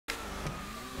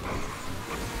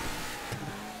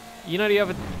You know, the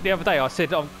other day I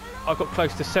said I got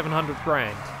close to 700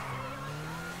 grand.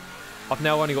 I've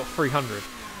now only got 300.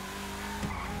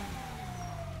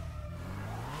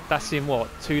 That's in what?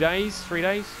 2 days? 3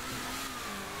 days?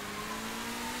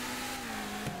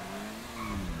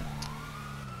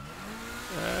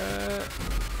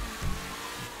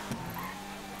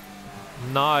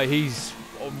 No, he's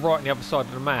right on the other side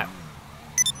of the map.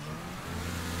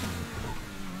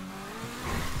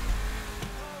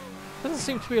 Doesn't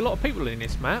seem to be a lot of people in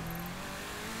this map.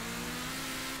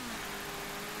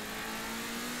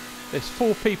 There's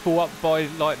 4 people up by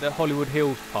like the Hollywood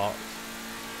Hills parts.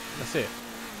 That's it.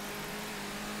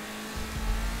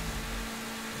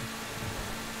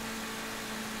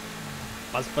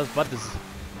 Buzz, buzz, buzz.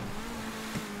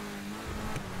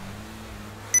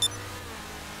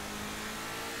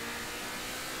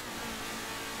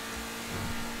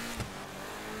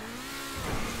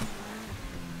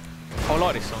 I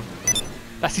like this song.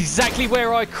 That's exactly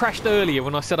where I crashed earlier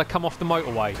when I said I come off the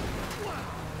motorway.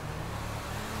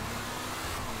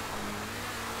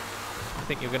 I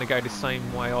think you're going to go the same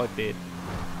way I did.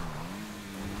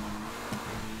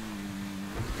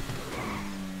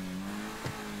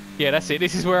 Yeah, that's it.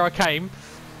 This is where I came.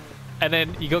 And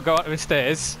then you got to go up the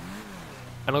stairs.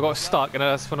 And I got stuck, and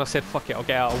that's when I said, fuck it, I'll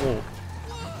get out and walk.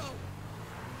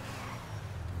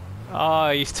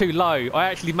 Oh, he's too low. I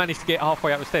actually managed to get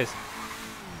halfway up the stairs.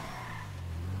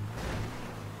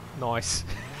 Nice.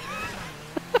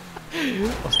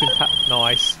 Austin Pat,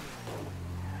 nice.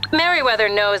 Merriweather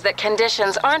knows that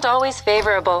conditions aren't always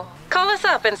favorable. Call us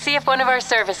up and see if one of our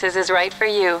services is right for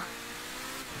you.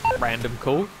 Random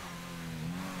call.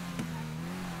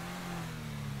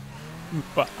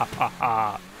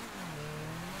 I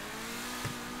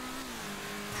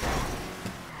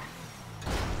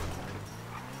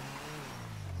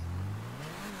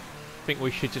think we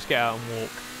should just get out and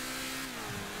walk.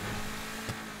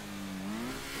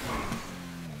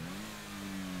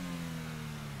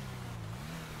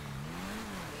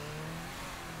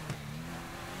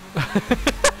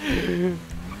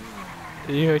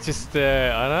 You're just,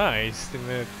 I don't know, just in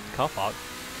the car park.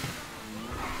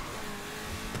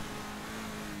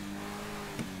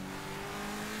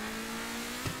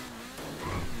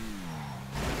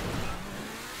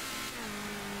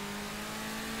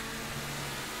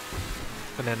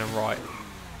 And then a right.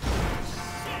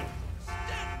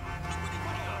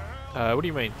 What do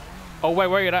you mean? Oh,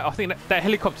 wait, I think that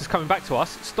helicopter's coming back to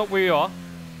us. Stop where you are.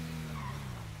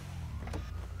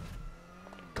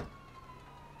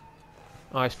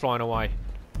 Oh, it's flying away.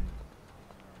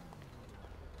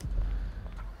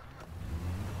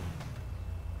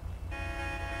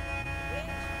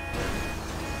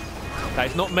 That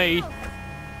is not me.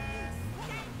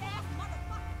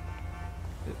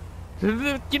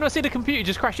 Did you not see the computer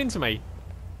just crash into me?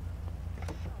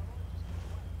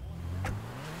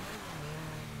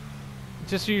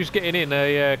 Just you getting in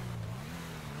a...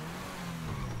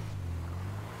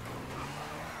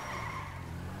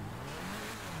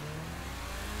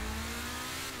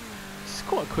 It's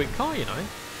quite a quick car, you know.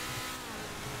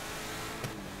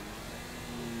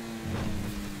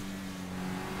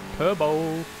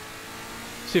 Turbo.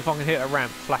 See if I can hit a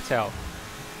ramp flat out.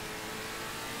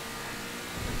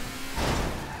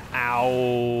 Ow.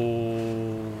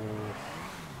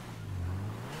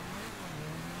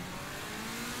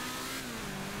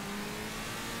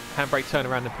 Handbrake, turn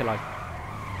around the pillow.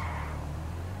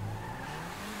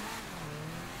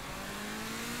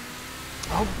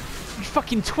 Oh, he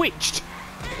fucking twitched.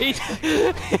 He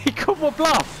called my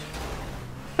bluff.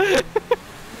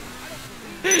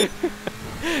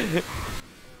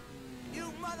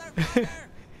 You motherfucker!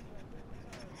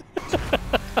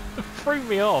 Threw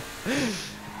me off.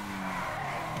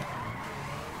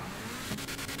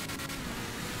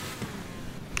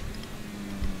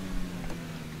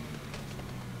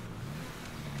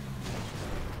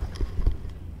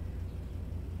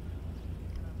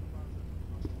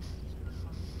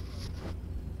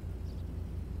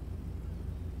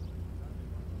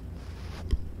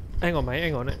 Hang on, mate,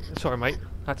 hang on. Sorry, mate.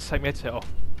 I had to take my headset off.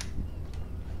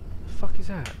 The fuck is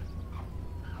that?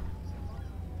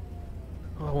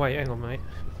 Oh, wait, hang on, mate.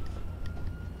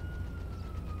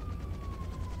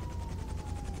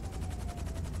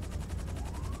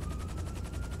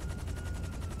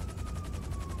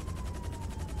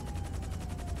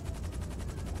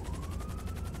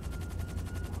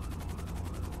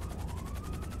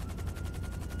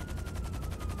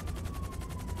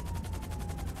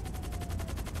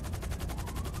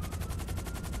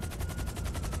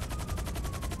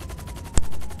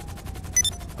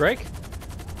 Greg?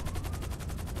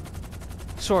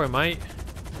 Sorry, mate.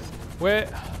 Where?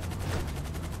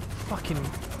 Fucking...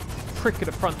 prick at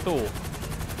the front door.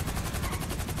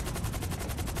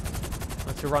 I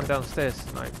have to run downstairs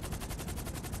tonight.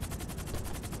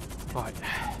 Right.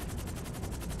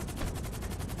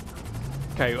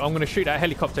 Okay, I'm going to shoot that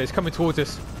helicopter. It's coming towards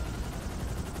us.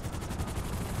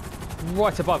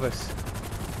 Right above us.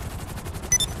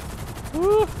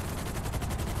 Woo!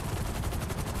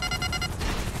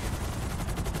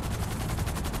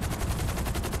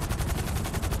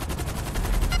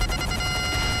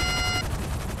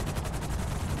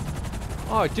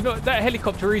 Oh, do you know that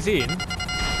helicopter is in?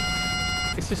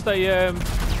 It's just a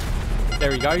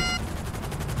there he goes.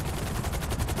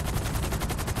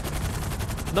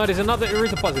 No, there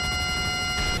is a buzzard.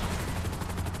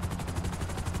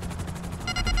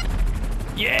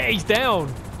 Yeah, he's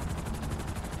down.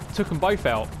 Took them both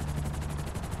out.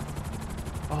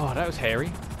 Oh, that was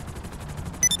hairy.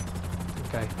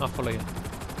 Okay, I'll follow you.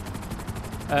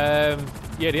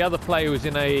 Yeah, the other player was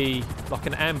in like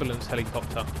an ambulance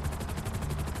helicopter.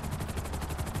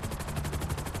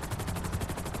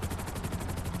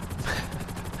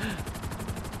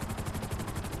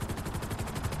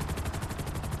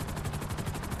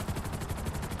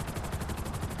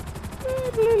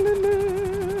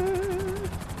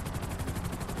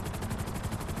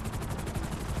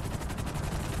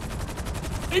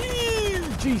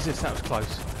 Jesus, that was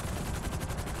close.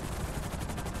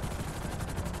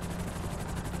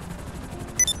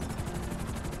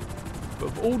 But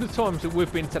of all the times that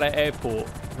we've been to that airport,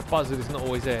 the buzzard is not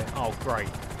always there. Oh, great.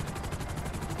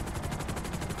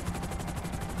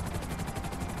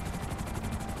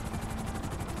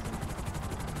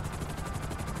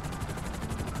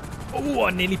 Oh,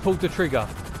 I nearly pulled the trigger.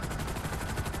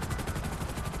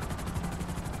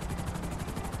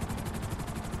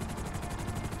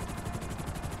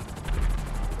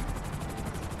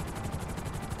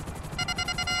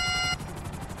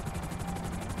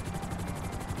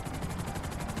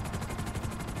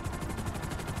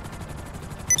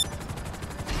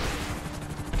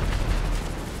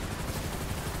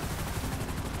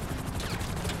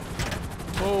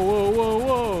 Whoa, whoa, whoa,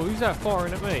 whoa. Who's that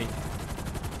firing at me?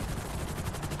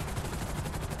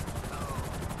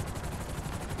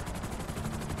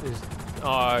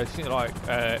 I think like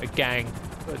a gang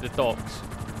at the docks.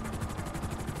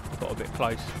 Got a bit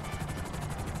close.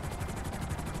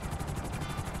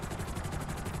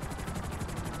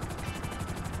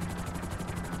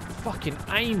 Fucking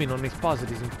aiming on this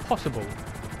buzzard is impossible.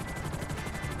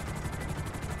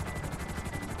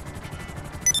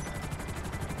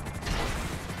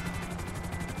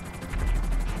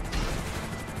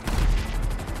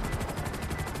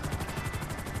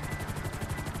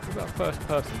 First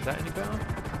person, is that any better?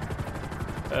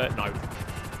 No.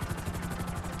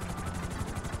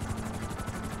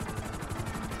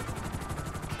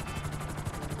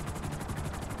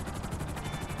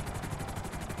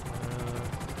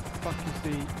 Fuck is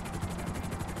the...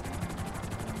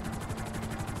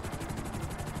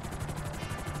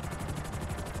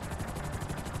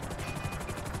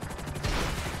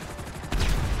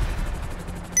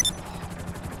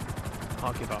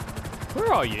 I'll give up.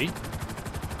 Where are you?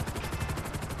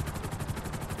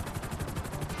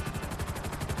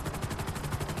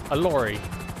 A lorry.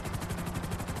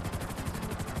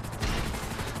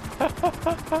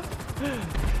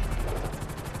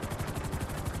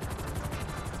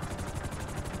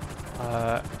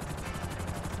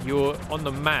 You're on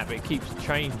the map, it keeps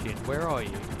changing. Where are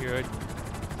you? You're...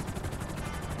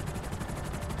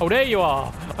 Oh, there you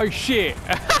are! Oh, shit!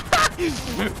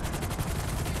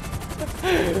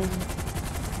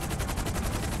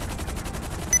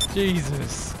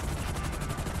 Jesus.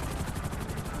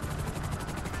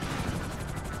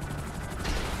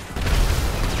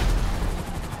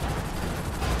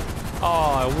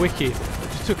 Oh, wicked.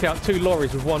 Just took out 2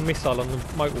 lorries with 1 missile on the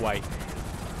motorway.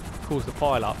 Caused the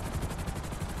pile up.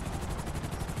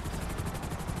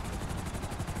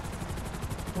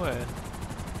 Where?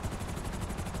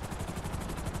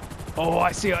 Oh,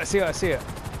 I see it, I see it, I see it.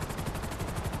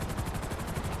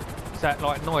 Is that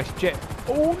like nice jet?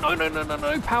 Oh, no, no, no, no,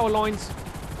 no. Power lines.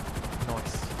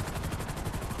 Nice.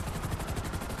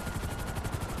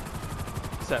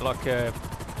 Is that like a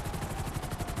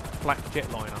black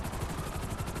jetliner?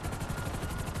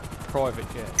 Private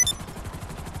jet.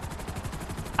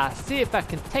 I'll see if I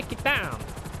can take it down.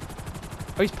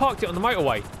 Oh, he's parked it on the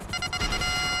motorway.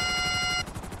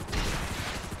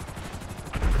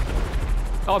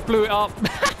 Oh, I blew it up.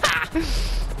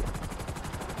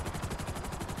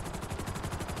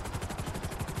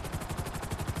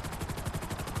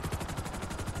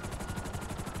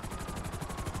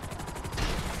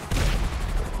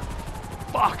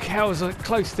 Fuck, how was I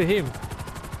close to him?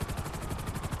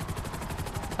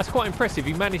 That's quite impressive.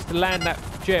 He managed to land that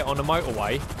jet on the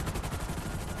motorway.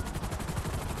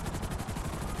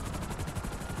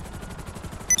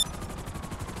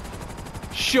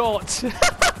 Shot!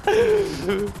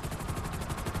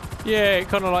 Yeah, it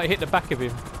kind of like hit the back of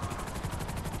him.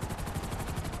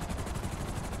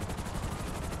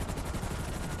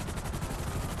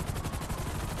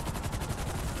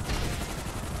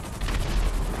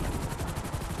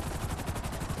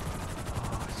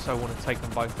 Oh, I so want to take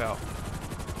them both out.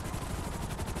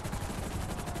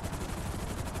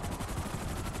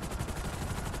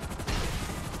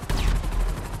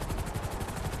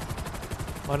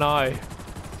 I know.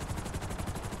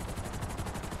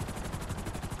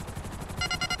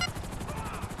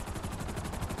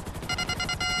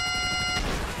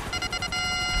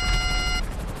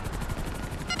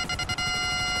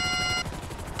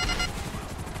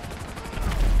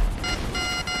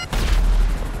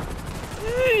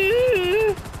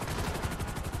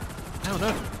 Oh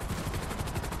no.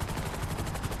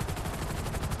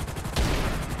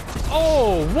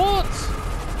 Oh, what?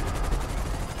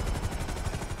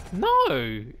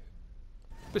 No!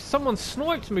 But someone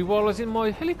sniped me while I was in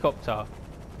my helicopter.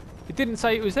 It didn't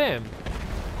say it was them.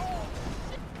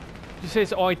 It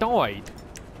says I died.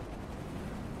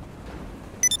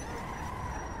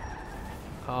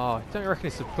 Oh, don't you reckon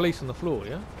it's the police on the floor,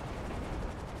 yeah?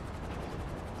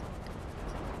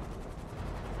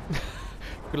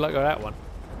 Good luck with that one.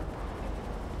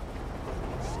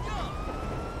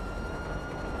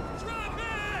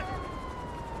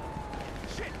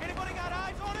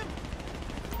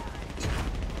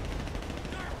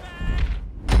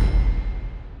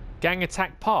 Gang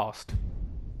attack passed.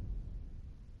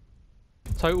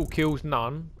 Total kills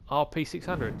none. RP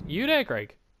 600. You there,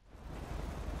 Greg?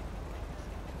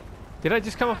 Did that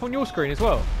just come up on your screen as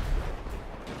well?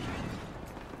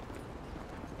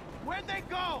 Where'd they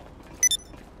go?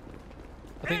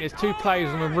 I think there's two players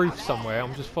on a roof somewhere.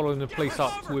 I'm just following the police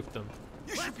up with them.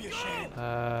 You should be ashamed.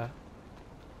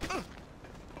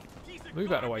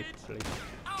 Move out of the way, please.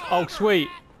 Oh, sweet.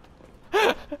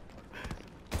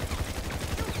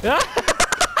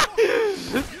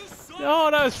 Oh,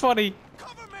 that was funny.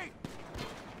 Cover me.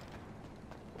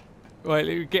 Wait,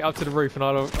 let me get up to the roof and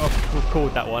I'll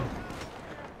record that one.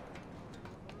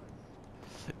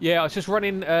 Yeah, I was just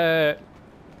running. Hang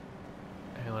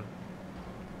on.